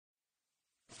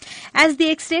As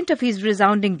the extent of his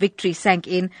resounding victory sank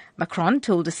in, Macron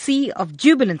told a sea of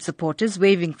jubilant supporters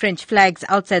waving French flags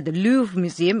outside the Louvre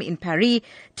Museum in Paris,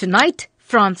 "Tonight,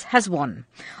 France has won."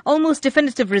 Almost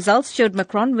definitive results showed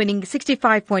Macron winning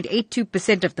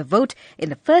 65.82% of the vote in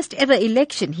the first ever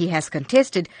election he has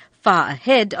contested, far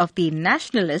ahead of the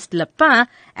nationalist Le Pen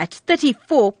at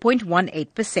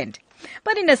 34.18%.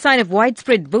 But in a sign of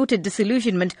widespread voter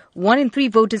disillusionment, 1 in 3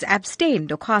 voters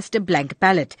abstained or cast a blank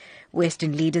ballot.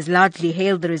 Western leaders largely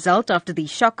hailed the result after the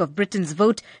shock of Britain's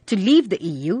vote to leave the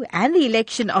EU and the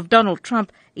election of Donald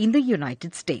Trump in the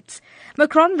United States.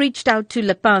 Macron reached out to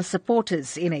Le Pen's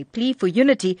supporters in a plea for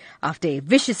unity after a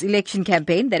vicious election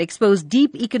campaign that exposed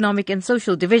deep economic and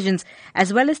social divisions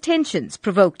as well as tensions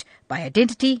provoked by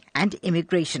identity and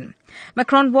immigration.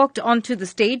 Macron walked onto the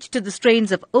stage to the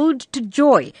strains of Ode to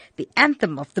Joy, the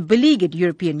anthem of the beleaguered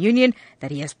European Union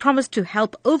that he has promised to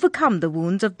help overcome the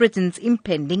wounds of Britain's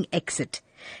impending exit.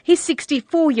 His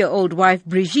 64-year-old wife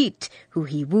Brigitte, who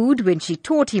he wooed when she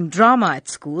taught him drama at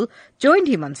school, joined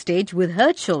him on stage with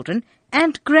her children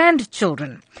and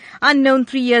grandchildren. Unknown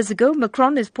 3 years ago,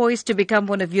 Macron is poised to become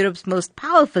one of Europe's most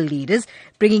powerful leaders,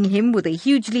 bringing him with a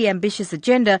hugely ambitious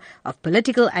agenda of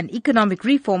political and economic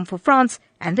reform for France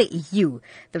and the EU.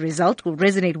 The result will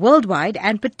resonate worldwide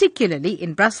and particularly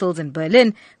in Brussels and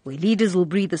Berlin, where leaders will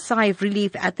breathe a sigh of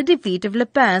relief at the defeat of Le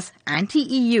Pen's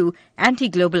anti-EU,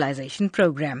 anti-globalization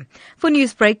program. For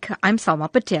Newsbreak, I'm Salma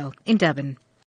Patel in Durban.